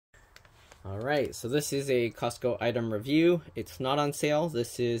Alright, so this is a Costco item review. It's not on sale.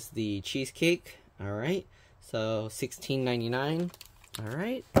 This is the cheesecake. Alright, so $16.99.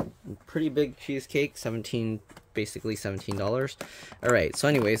 Alright, pretty big cheesecake, basically $17. Alright, so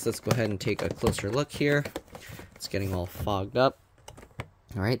anyways, let's go ahead and take a closer look here. It's getting all fogged up.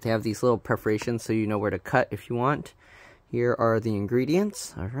 Alright, they have these little perforations so you know where to cut if you want. Here are the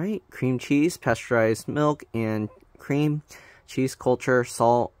ingredients. Alright, cream cheese, pasteurized milk, and cream, cheese culture,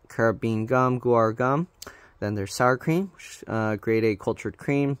 salt, carabine gum, guar gum. Then there's sour cream, grade A cultured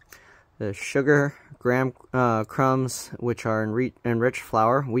cream. The sugar, graham crumbs, which are enriched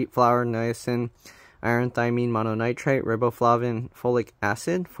flour, wheat flour, niacin, iron, thiamine, mononitrate, riboflavin, folic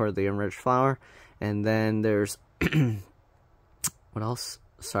acid for the enriched flour. And then there's what else?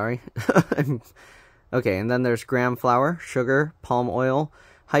 Sorry. Okay, and then there's graham flour, sugar, palm oil,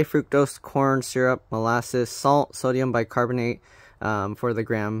 high fructose corn syrup, molasses, salt, sodium bicarbonate for the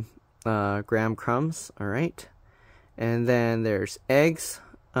graham crumbs. All right, and then there's eggs,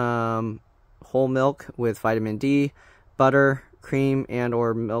 whole milk with vitamin D, butter, cream, and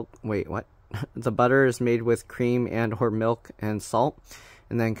or milk. Wait, what? The butter is made with cream and or milk and salt,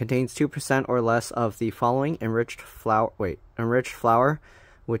 and then contains 2% or less of the following enriched flour. Enriched flour,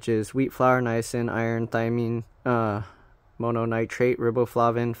 which is wheat flour, niacin, iron, thiamine, mononitrate,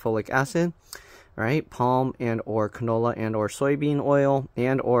 riboflavin, folic acid. All right, palm and or canola and or soybean oil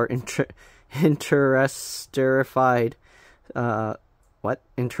and or interesterified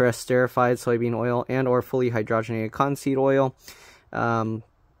soybean oil and or fully hydrogenated cottonseed oil,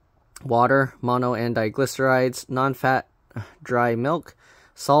 water, mono and diglycerides, non-fat dry milk,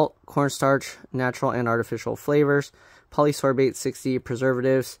 salt, cornstarch, natural and artificial flavors, polysorbate 60,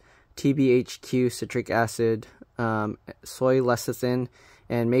 preservatives, TBHQ, citric acid, soy lecithin,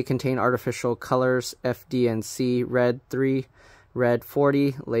 and may contain artificial colors, FD&C, red 3, red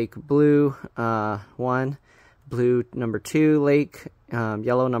 40, lake blue 1, blue number 2 lake,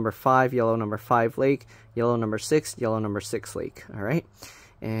 yellow number 5, yellow number 5 lake, yellow number 6, yellow number 6 lake. All right,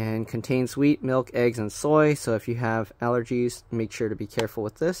 and contains wheat, milk, eggs, and soy. So if you have allergies, make sure to be careful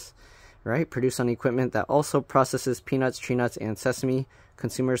with this. All right, produced on equipment that also processes peanuts, tree nuts, and sesame.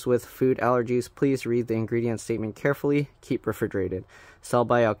 Consumers with food allergies, please read the ingredient statement carefully. Keep refrigerated. Sell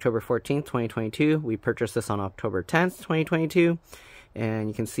by October 14th, 2022. We purchased this on October 10th, 2022. And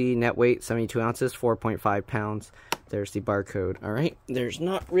you can see net weight, 72 ounces, 4.5 pounds. There's the barcode. All right, there's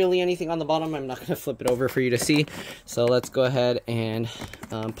not really anything on the bottom. I'm not going to flip it over for you to see. So let's go ahead and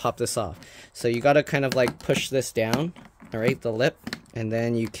pop this off. So you got to kind of like push this down, all right, the lip, and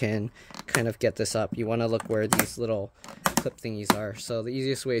then you can kind of get this up. You want to look where these little clip thingies are. So the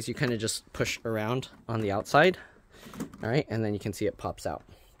easiest way is you kind of just push around on the outside, all right, and then you can see it pops out.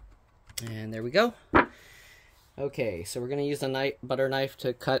 And there we go. Okay, so we're going to use a butter knife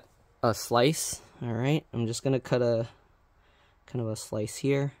to cut a slice. All right, I'm just going to cut a kind of a slice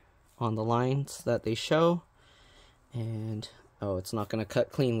here on the lines that they show. And, oh, it's not going to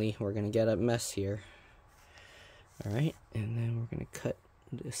cut cleanly. We're going to get a mess here. All right, and then we're going to cut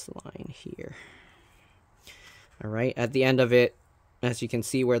this line here. All right, at the end of it, as you can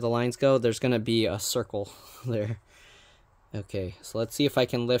see where the lines go, there's going to be a circle there. Okay, so let's see if I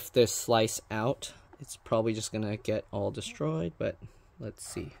can lift this slice out. It's probably just going to get all destroyed, but let's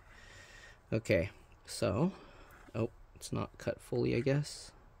see. Okay, so, oh, it's not cut fully, I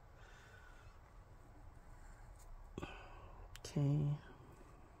guess. Okay.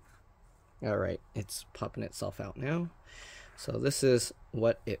 All right, it's popping itself out now. So this is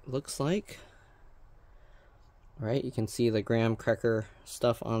what it looks like. All right, you can see the graham cracker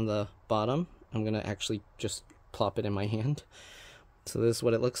stuff on the bottom. I'm going to actually just plop it in my hand. So this is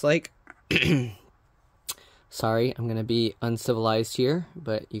what it looks like. Sorry, I'm going to be uncivilized here,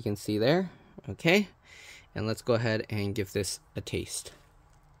 but you can see there. Okay, and let's go ahead and give this a taste.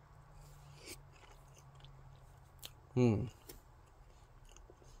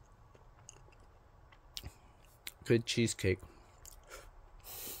 Good cheesecake.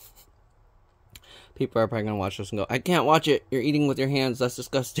 People are probably going to watch this and go, I can't watch it. You're eating with your hands. That's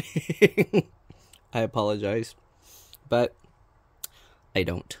disgusting. I apologize, but I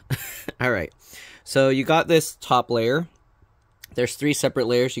don't. All right. So you got this top layer. There's 3 separate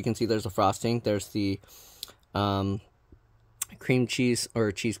layers. You can see there's a frosting. There's the cream cheese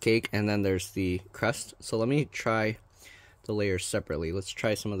or cheesecake, and then there's the crust. So let me try the layers separately. Let's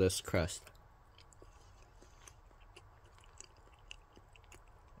try some of this crust.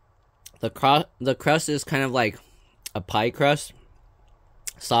 The crust is kind of like a pie crust.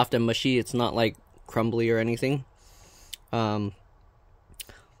 Soft and mushy. It's not like crumbly or anything. And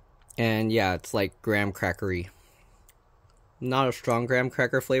yeah, it's like graham crackery. Not a strong graham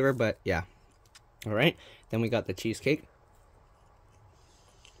cracker flavor, but yeah. All right, then we got the cheesecake.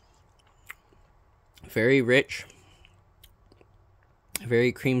 Very rich,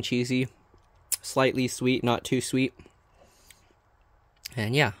 very cream cheesy, slightly sweet, not too sweet.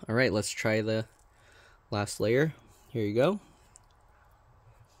 And yeah, all right, let's try the last layer. Here you go.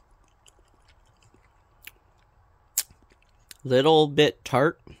 Little bit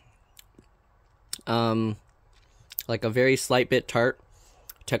tart, like a very slight bit tart.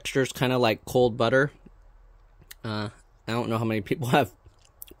 Texture's kind of like cold butter. I don't know how many people have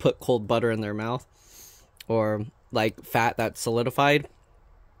put cold butter in their mouth, or like fat that's solidified.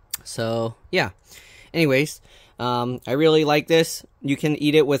 So yeah, anyways, I really like this. You can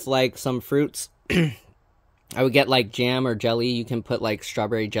eat it with like some fruits. I would get like jam or jelly. You can put like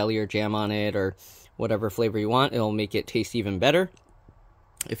strawberry jelly or jam on it, or whatever flavor you want. It'll make it taste even better.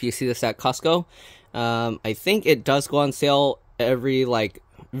 If you see this at Costco, I think it does go on sale every, like,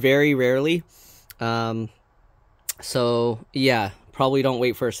 very rarely. So yeah, probably don't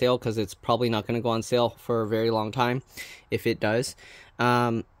wait for a sale, because it's probably not going to go on sale for a very long time if it does.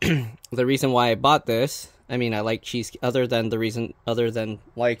 The reason why I bought this, I mean, I like cheese, other than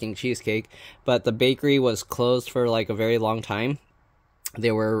liking cheesecake, but the bakery was closed for like a very long time.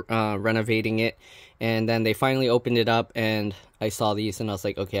 They were renovating it, and then they finally opened it up, and I saw these, and I was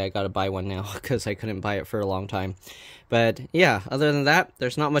like, okay, I gotta buy one now, because I couldn't buy it for a long time. But yeah, other than that,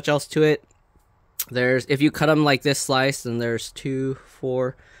 there's not much else to it. There's, if you cut them like this slice, then there's 2,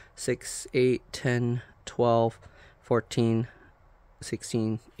 4, 6, 8, 10, 12, 14,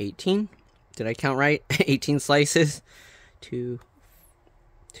 16, 18. Did I count right? 18 slices. 2,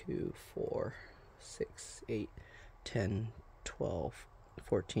 4, 6, 8, 10, 12,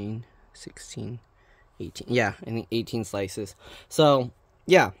 14, 16, 18. Yeah, I think 18 slices. So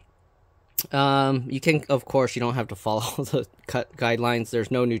yeah, you can, of course, you don't have to follow the cut guidelines.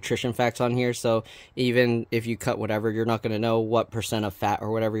 There's no nutrition facts on here, so even if you cut whatever, you're not going to know what % of fat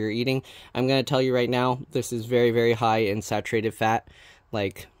or whatever you're eating. I'm going to tell you right now, this is very, very high in saturated fat.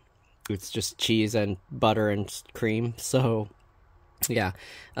 Like, it's just cheese and butter and cream. So yeah,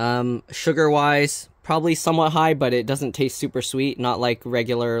 sugar wise, probably somewhat high, but it doesn't taste super sweet, not like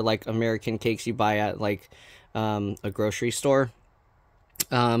regular, like, American cakes you buy at like a grocery store.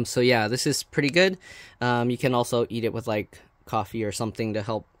 So yeah, this is pretty good. You can also eat it with like coffee or something to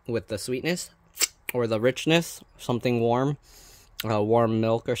help with the sweetness or the richness, something warm, warm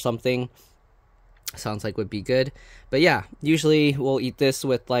milk or something. Sounds like would be good. But yeah, usually we'll eat this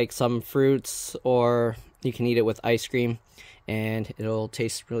with like some fruits, or you can eat it with ice cream, and it'll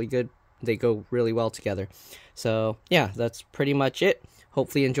taste really good. They go really well together. So yeah, that's pretty much it.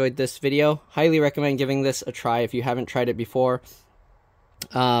 Hopefully you enjoyed this video. Highly recommend giving this a try if you haven't tried it before.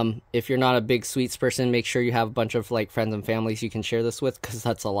 If you're not a big sweets person, make sure you have a bunch of like friends and families you can share this with, because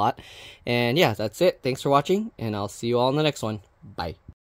that's a lot. And yeah, that's it. Thanks for watching, and I'll see you all in the next one. Bye.